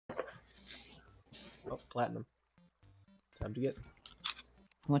Oh, platinum. Time to get.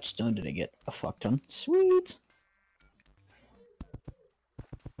 How much stone did I get? A fuck ton. Sweet.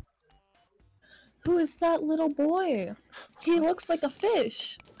 Who is that little boy? He looks like a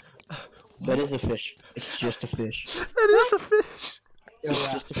fish. That is a fish. It's just a fish. That is a fish.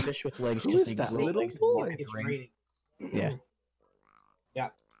 It's just a fish with legs. Who Just is they that grow little legs and boy? walk in the It's rain. raining. Yeah. Yeah.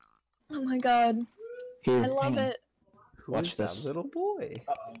 Oh my god. Here, I love hang on. it. Who Watch is this. that little boy?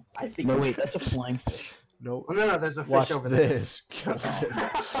 Uh-oh. I think. No, wait, that's a flying fish. No. Oh, no, there's a fish Watch over there. this.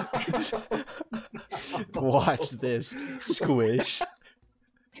 Watch this. Squish.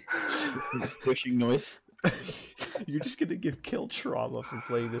 Squishing noise. You're just gonna give kill trauma from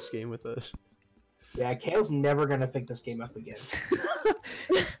playing this game with us. Yeah, Kale's never gonna pick this game up again.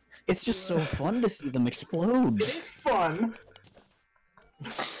 It's just so fun to see them explode. It is fun.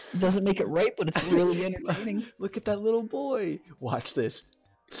 It doesn't make it right, but it's really entertaining. Look at that little boy. Watch this.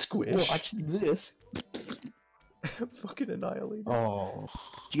 Squish. Watch this. Fucking annihilated. Oh.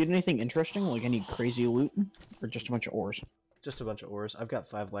 Did you get anything interesting? Like any crazy loot? Or just a bunch of ores? Just a bunch of ores. I've got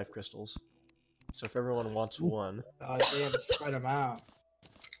 5 life crystals. So if everyone wants one. Oh, they have to spread them out.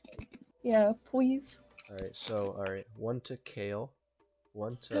 Yeah, please. Alright, so, alright. 1 to Kale.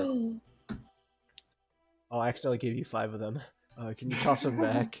 1 to... Oh, I accidentally gave you 5 of them. Can you toss them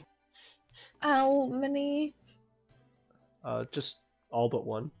back? How many? Just all but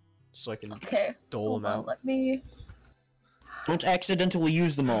 1. So I can Okay. dole them out. Let me. Don't accidentally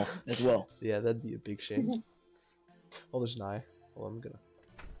use them all, as well. Yeah, that'd be a big shame. Oh, there's an eye. Well, I'm gonna...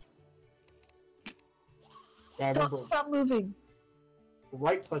 Yeah, Don't remember, stop moving.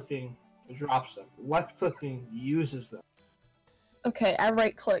 right-clicking drops them. Left-clicking uses them. Okay, I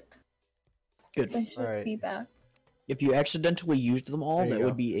right clicked. Good. They should Alright. be back. If you accidentally used them all, There you that go.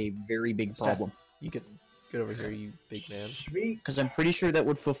 would be a very big problem. You can get over here, you big man. Sweet. Because I'm pretty sure that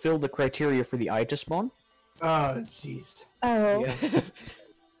would fulfill the criteria for the eye to spawn. Oh, jeez. Oh. Yeah.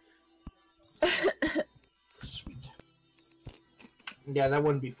 Sweet. Yeah, that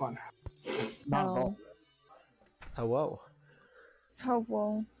wouldn't be fun. Not at all. Hello. Oh,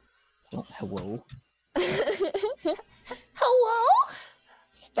 well. Oh, hello. Hello?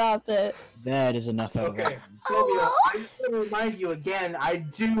 Stop it. That is enough out Okay, of that. Sylvia, I just want to remind you again, I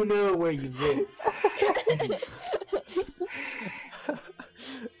do know where you live.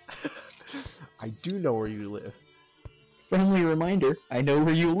 I do know where you live. Friendly reminder, I know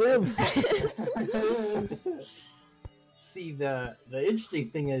where you live. See, the interesting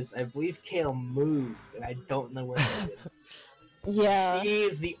thing is, I believe Kale moved, and I don't know where he is. Yeah. He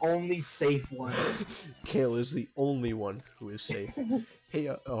is the only safe one. Kale is the only one who is safe. Hey,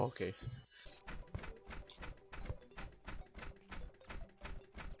 oh, okay.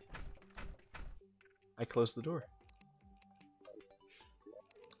 I closed the door.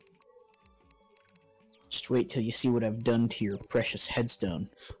 Just wait till you see what I've done to your precious headstone.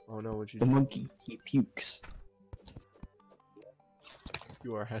 Oh no, what'd you The do? monkey, he pukes.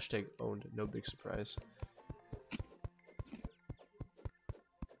 You are hashtag owned, no big surprise.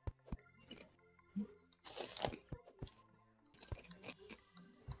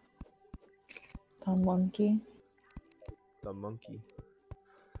 The monkey. The monkey.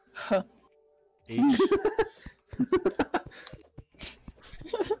 Huh. H.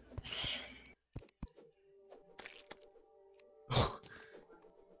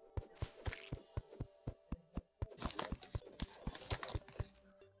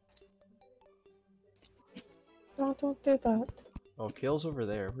 No, don't do that. Oh, Kale's over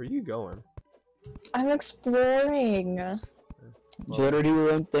there. Where are you going? I'm exploring. Just let her do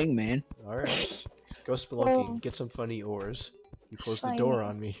her own thing, man. Alright. Go spelunking. Oh. Get some funny ores. You closed the Fine. door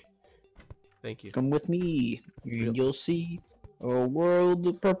on me. Thank you. Come with me, Real- and you'll see a world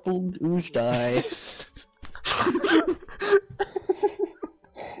of purple ooze dye.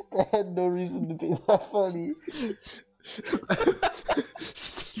 That had no reason to be that funny.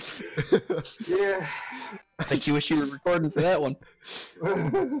 Yeah. Bet you wish you were recording for that one.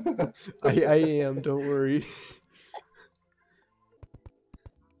 I am, don't worry.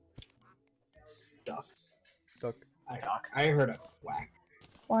 Duck. Duck. I heard a quack.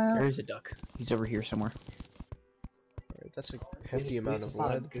 Wow. There is a duck. He's over here somewhere. Alright, that's a hefty amount of It's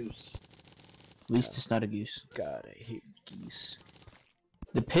not a lead. goose. At least it's not a goose. God, I hate geese.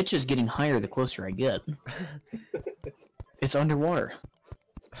 The pitch is getting higher the closer I get. It's underwater.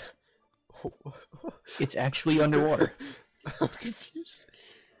 It's actually underwater. I'm confused.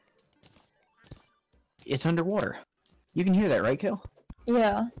 It's underwater. You can hear that, right, Kel?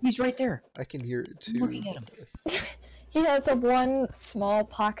 Yeah. He's right there. I can hear it too. I'm looking at him. He has a one small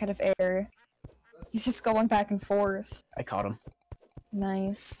pocket of air. He's just going back and forth. I caught him.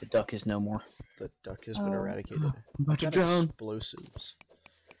 Nice. The duck is no more. The duck has been Oh. eradicated. I'm about to Got drown. explosives.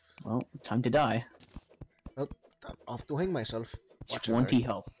 Well, time to die. I'm off to hang myself. Watch it, 20 Larry.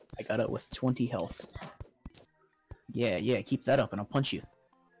 health. I got it with 20 health. Yeah, keep that up and I'll punch you.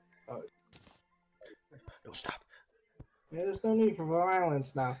 No, stop. Yeah, there's no need for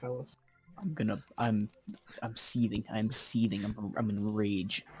violence now, fellas. I'm seething. I'm seething. I'm in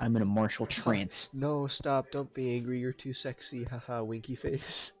rage. I'm in a martial trance. No, stop. Don't be angry. You're too sexy. Haha, winky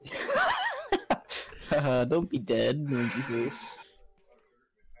face. Haha, don't be dead, winky face.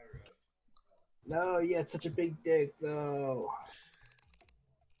 No, you had such a big dick, though.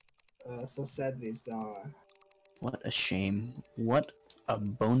 So sad that he's gone. What a shame. What a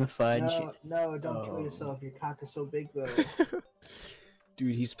bona fide shame. No, don't kill Oh. yourself. Your cock is so big, though.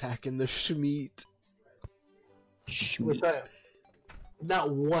 Dude, he's packing the schmeat. Which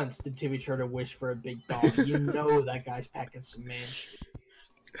not once did Timmy Turner wish for a big dog. You know that guy's packing some man shit.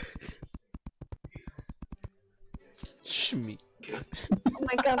 Schmeat. Oh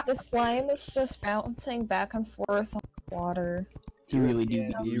my god, the slime is just bouncing back and forth on the water. You really do.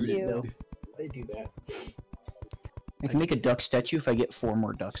 Yeah, You really do. They do that. I can make a duck statue if I get 4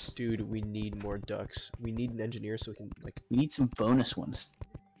 more ducks. Dude, we need more ducks. We need an engineer so we can, like... We need some bonus ones.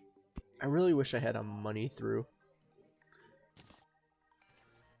 I really wish I had a money through.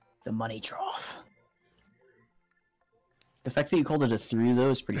 The money trough. The fact that you called it a through,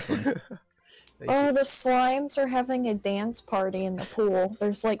 though, is pretty funny. Oh, the slimes are having a dance party in the pool.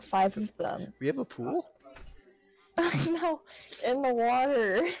 There's like 5 of them. We have a pool? I know, in the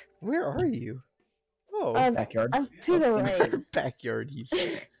water. Where are you? Oh, Backyard. I'm to the right. backyard, he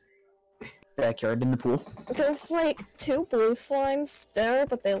said. Backyard in the pool. There's like 2 blue slimes there,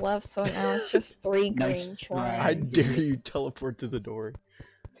 but they left, so now it's just 3 green Nice try. I slimes. dare you teleport to the door.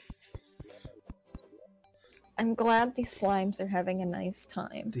 I'm glad these slimes are having a nice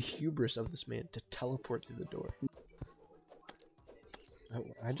time. The hubris of this man to teleport through the door.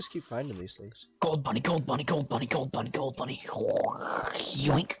 I just keep finding these things. Gold bunny, gold bunny, gold bunny, gold bunny, gold bunny.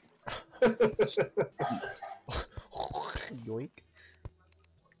 Yoink. Yoink.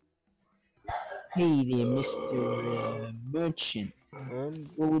 Hey there, Mr. Merchant.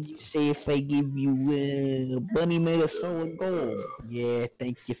 What would you say if I give you a bunny made of solid gold? Yeah,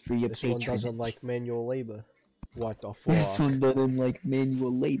 thank you for your This one patronage. doesn't like manual labor. What the This fuck? one doesn't like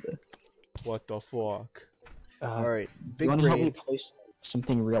manual labor. What the fuck? Alright, Alright, you big wanna help me brain. place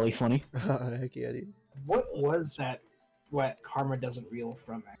something really funny? Heck yeah, dude. What was that? What Karma doesn't reel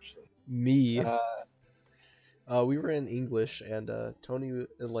from, actually? Me. We were in English, and Tony,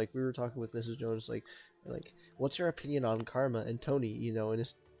 like, we were talking with Mrs. Jones, like, what's your opinion on karma? And Tony, you know, and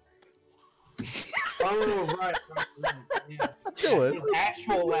his Oh, right. Yeah. Dylan. His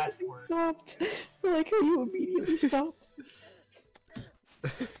actual last word. Stopped. I like how you immediately stopped.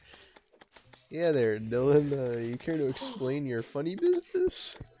 Yeah, there, Dylan. You care to explain your funny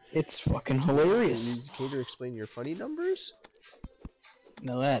business? It's fucking hilarious. You care to explain your funny numbers?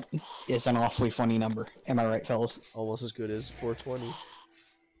 No, that is an awfully funny number. Am I right, fellas? Almost as good as 420.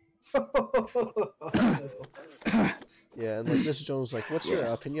 Yeah, and like Mrs. Jones was like, what's your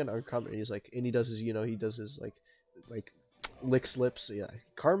opinion on karma? And he's like, and he does his, you know, he does his like licks lips. Yeah,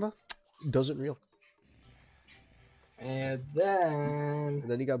 karma doesn't reel. And And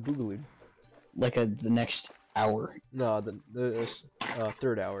then he got boogalooed. Like the next hour. No, the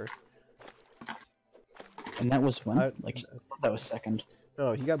third hour. And that was when? I- That was second.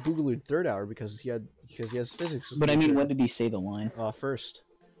 No, he got boogalooed third hour because he has physics. But I mean, when did he say the line? First.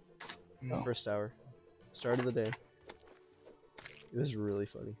 Oh. First hour. Start of the day. It was really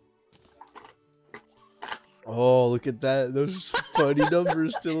funny. Oh, look at that. Those funny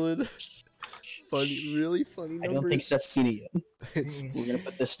numbers, Dylan. Funny, really funny numbers. I don't think Seth's seen it yet. It's, We're gonna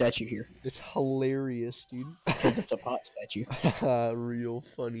put this statue here. it's hilarious, dude. Because it's a pot statue. Real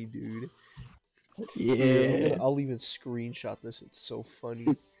funny, dude. Yeah. I'll even screenshot this. It's so funny.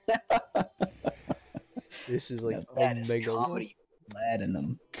 This is like Now that a is mega comedy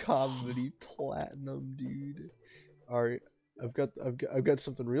platinum. comedy platinum, dude. All right, I've got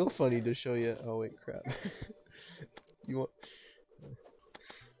something real funny to show you. Oh wait, crap.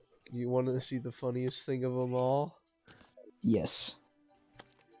 You want to see the funniest thing of them all? Yes.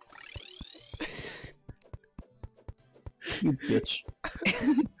 You bitch.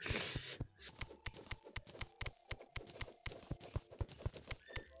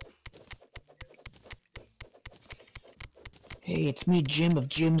 Hey, it's me, Jim of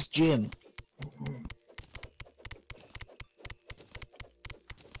Jim's Gym.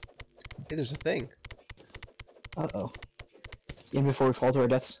 Hey, there's a thing. Uh-oh. And before we fall to our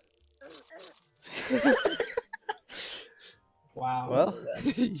deaths. Wow. Well,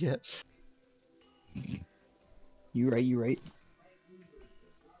 yeah. You right.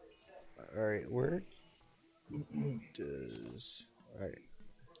 Alright, where does... Alright.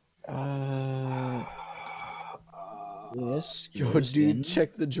 This Yo, goes dude, in.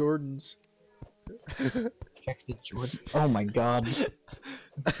 check the Jordans. Check the Jordan. Oh my god.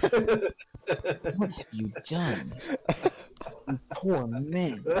 What have you done? You poor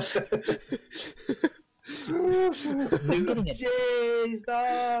man. New J's,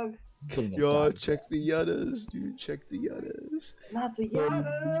 dog. Getting a Yo, dog. check the Yuttas, dude. Check the Yuttas. Not the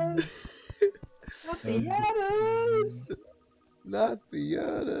Yattas. Not the Yattas. Not the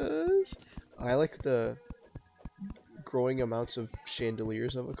Yuttas. I like the growing amounts of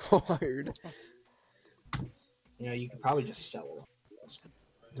chandeliers I've acquired. You know, you could probably just sell them.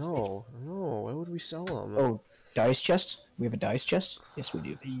 No, why would we sell them? Oh, dice chest? We have a dice chest? Yes, we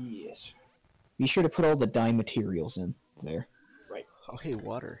do. Yes. Be sure to put all the dye materials in there. Right. Oh, hey,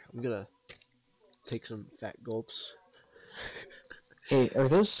 water. I'm gonna take some fat gulps. Hey, are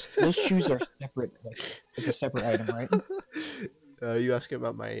those shoes are separate? Like, it's a separate item, right? You asking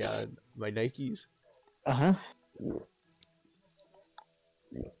about my my Nikes? Uh huh. What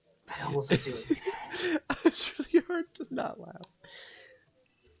the hell was I doing? It's really hard to not laugh.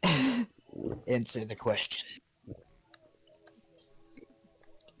 Answer the question.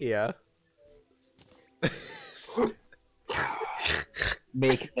 Yeah.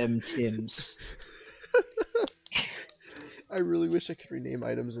 Make them Tims. I really wish I could rename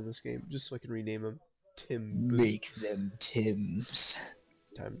items in this game, just so I can rename them Tim. Make them Tims.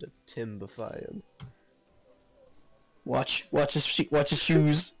 Time to Timbify them. Watch his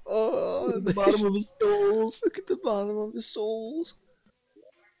shoes. Oh, The bottom of his soles. look at the bottom of his soles.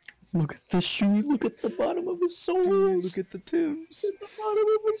 Look at the shoe. Look at the bottom of his soles. Dude, look at the Tims. the bottom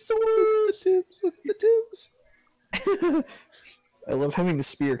of his The Tims. Look at the Tims. soles. I love having the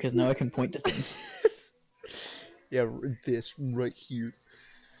spear because now I can point to things. Yeah, this right here.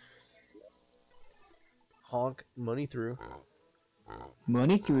 Honk. Money through.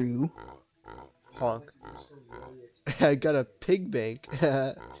 Money through. Honk. I got a pig bank.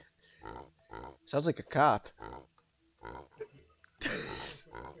 Sounds like a cop.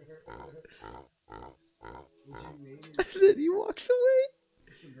 Then he walks away.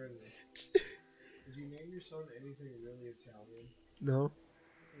 Did you name your son anything really Italian? No.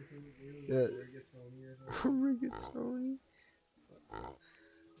 Yeah. Yeah. Rigatoni or something? Rigatoni.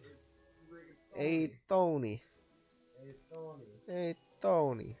 Hey, Tony. Hey, Tony. Hey,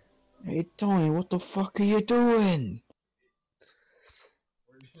 Tony. Hey Tony, what the fuck are you doing?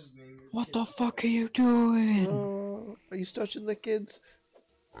 Or just name your What kid the fuck are you doing? Are you touching the kids?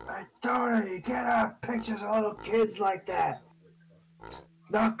 Hey, Tony, you can't have pictures of little kids like that.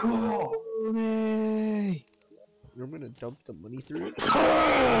 Not cool. Tony! You're gonna dump the money through it?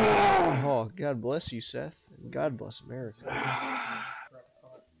 Oh, God bless you, Seth. And God bless America.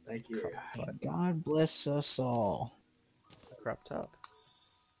 Thank you. God bless us all. Crop top.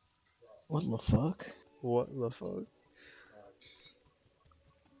 What the fuck? What the fuck?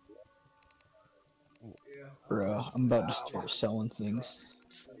 Yeah. Bruh, I'm about to start selling things.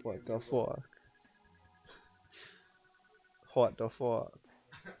 What the fuck? What the fuck?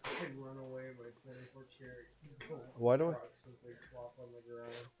 I'd run away my 24-karat Why do I? rocks as they flop on the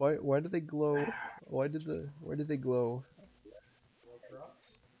ground. Why do they glow? Why did they glow? Like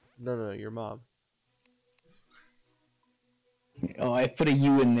rocks? No, your mom. Oh, I put a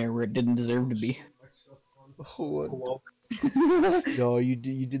U in there where it didn't deserve to be. Myself on the What? No, you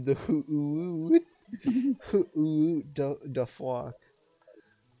did the hoo ooh hoo ooh da fuck.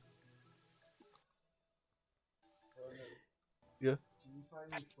 Yeah. Can you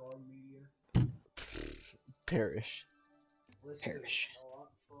find me frog media? Perish. Listen, Perish. I want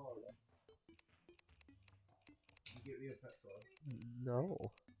frog. Can you get me a pet frog? No.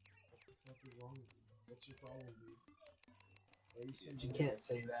 What the fuck is wrong with you? What's your problem, dude? Why are you so You mean? can't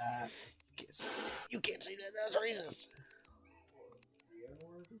say that. You can't say that. That's racist. The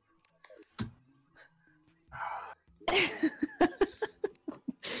N-word?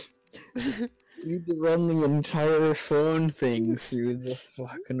 You need to run the entire phone thing through the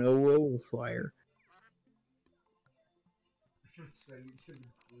fucking OO fire. Send you to the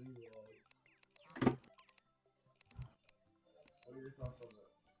green wall. What are your thoughts on that?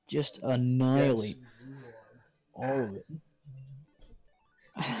 Just annihilate Yes, green wall. all of it.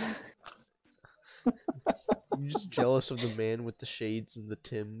 I'm just jealous of the man with the shades and the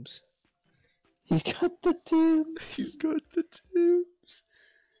Tims. He's got the Tims. He's got the Tims.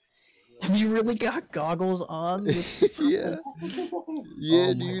 Have you really got goggles on? With Yeah. Yeah, Oh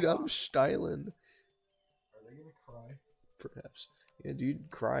my dude, I'm styling. Are they gonna cry? Perhaps. Yeah, dude,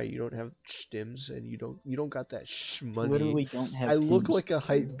 cry. You don't have stims, and you don't got that money. Literally don't have I look Tims. like a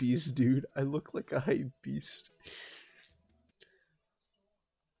hype beast, dude. I look like a hype beast.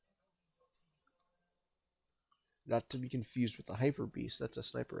 Not to be confused with the hyper beast. That's a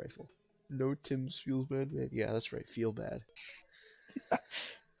sniper rifle. No Tim's feels bad, man. Yeah, that's right. Feel bad.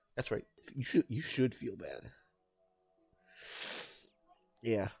 That's right. You should feel bad.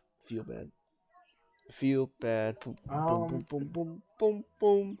 Yeah, feel bad. Feel bad. Boom, boom, boom, boom, boom, boom,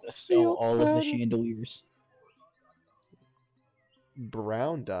 boom. Sell Feel all of the bad. chandeliers.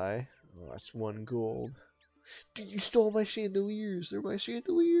 Brown dye. Oh, that's 1 gold. Dude, you stole my chandeliers. They're my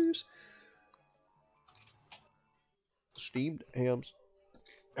chandeliers. Steamed hams.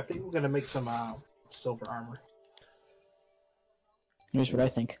 I think we're gonna make some silver armor. Here's what I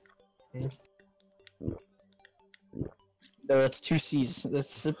think. Hmm? No, that's 2 C's.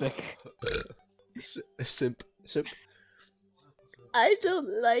 That's Sipic. Simp. I don't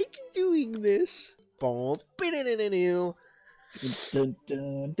like doing this. Boom. Ba-da-da-da-da. Dun,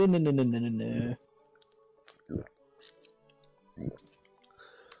 dun, dun, dun, dun, dun, dun, dun.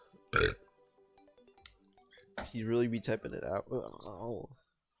 He'd really be typing it out. Oh.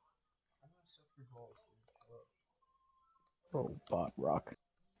 Oh, bot rock.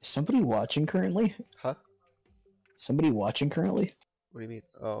 Is somebody watching currently? Huh? Somebody watching currently? What do you mean?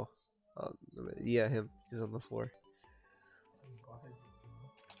 Oh. Yeah, him. He's on the floor.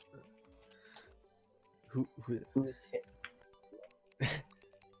 Who Who is hit?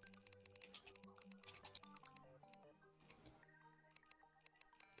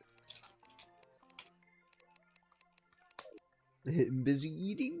 busy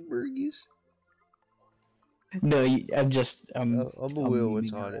eating burgers? No, I'm I'm a will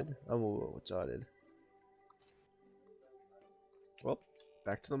memeing retarded. I'm a will retarded. Well,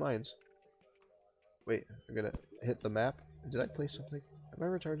 back to the mines. Wait, I'm gonna hit the map. Did I place something? Am I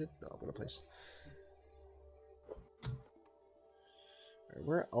retarded? No, I'm gonna place. Alright,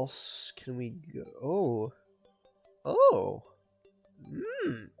 where else can we go? Oh. Oh.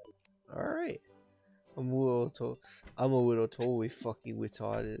 Alright. I'm a little totally fucking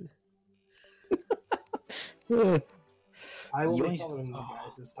retarded. I will be Yoink. following you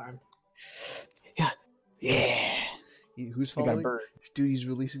guys this time. Yeah. Who's We got following? bird. Dude, he's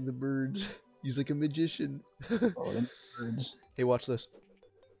releasing the birds. He's like a magician. Oh, them birds. Hey, watch this.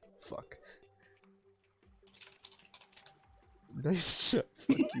 Fuck. Nice shot.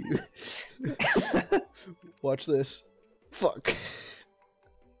 Fuck you. Watch this. Fuck.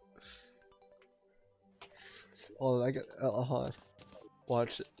 Oh, I got. Hold on.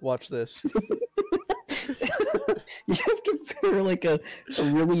 Watch this. You have to pair like a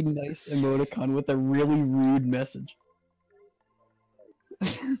really nice emoticon with a really rude message.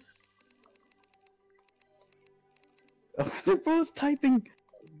 Oh, they're both typing.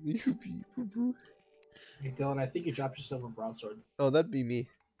 Hey Dylan, I think you dropped yourself a broadsword. Oh, that'd be me.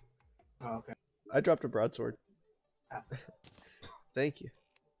 Oh, okay. I dropped a broadsword. Ah. Thank you.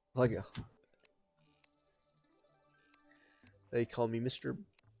 Like, they call me Mr.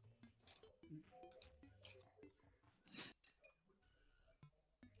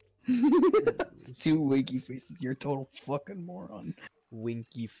 Two winky faces. You're a total fucking moron.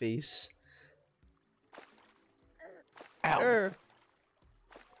 Winky face. Ow.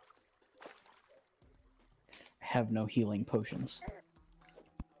 Have no healing potions.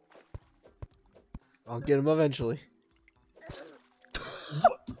 I'll get him eventually.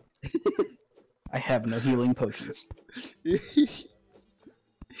 I have no healing potions.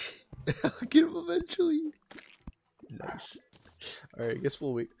 I'll get him eventually. Nice. Alright, I guess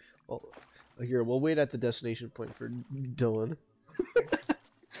we'll wait. Well, here, we'll wait at the destination point for Dylan.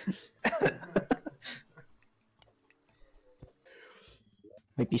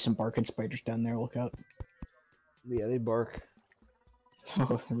 Might be some barking spiders down there, look out. Yeah, they bark.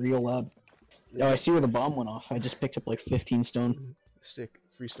 Oh, real loud. Oh, I see where the bomb went off. I just picked up like 15 stone. Stick,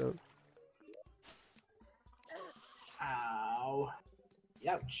 freestone. Ow.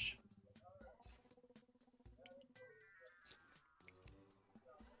 Ouch.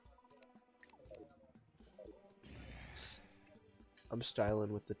 I'm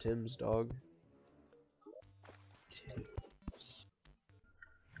styling with the Tims, dog.